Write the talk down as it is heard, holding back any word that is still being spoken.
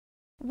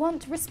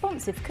Want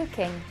responsive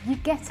cooking? You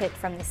get it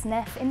from this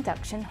Neff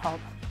induction hob.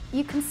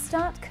 You can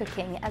start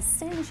cooking as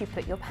soon as you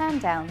put your pan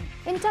down.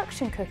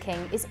 Induction cooking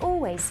is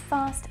always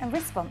fast and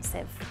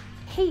responsive.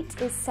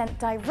 Heat is sent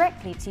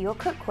directly to your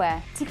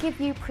cookware to give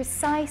you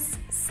precise,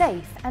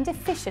 safe and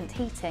efficient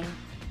heating.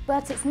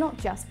 But it's not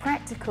just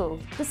practical.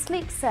 The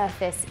sleek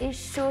surface is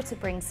sure to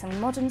bring some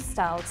modern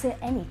style to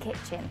any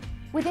kitchen.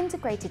 With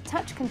integrated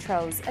touch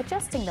controls,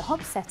 adjusting the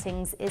hob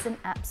settings is an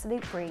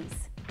absolute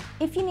breeze.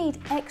 If you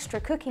need extra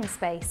cooking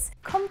space,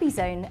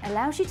 combi-zone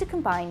allows you to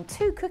combine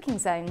 2 cooking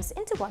zones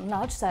into one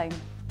large zone.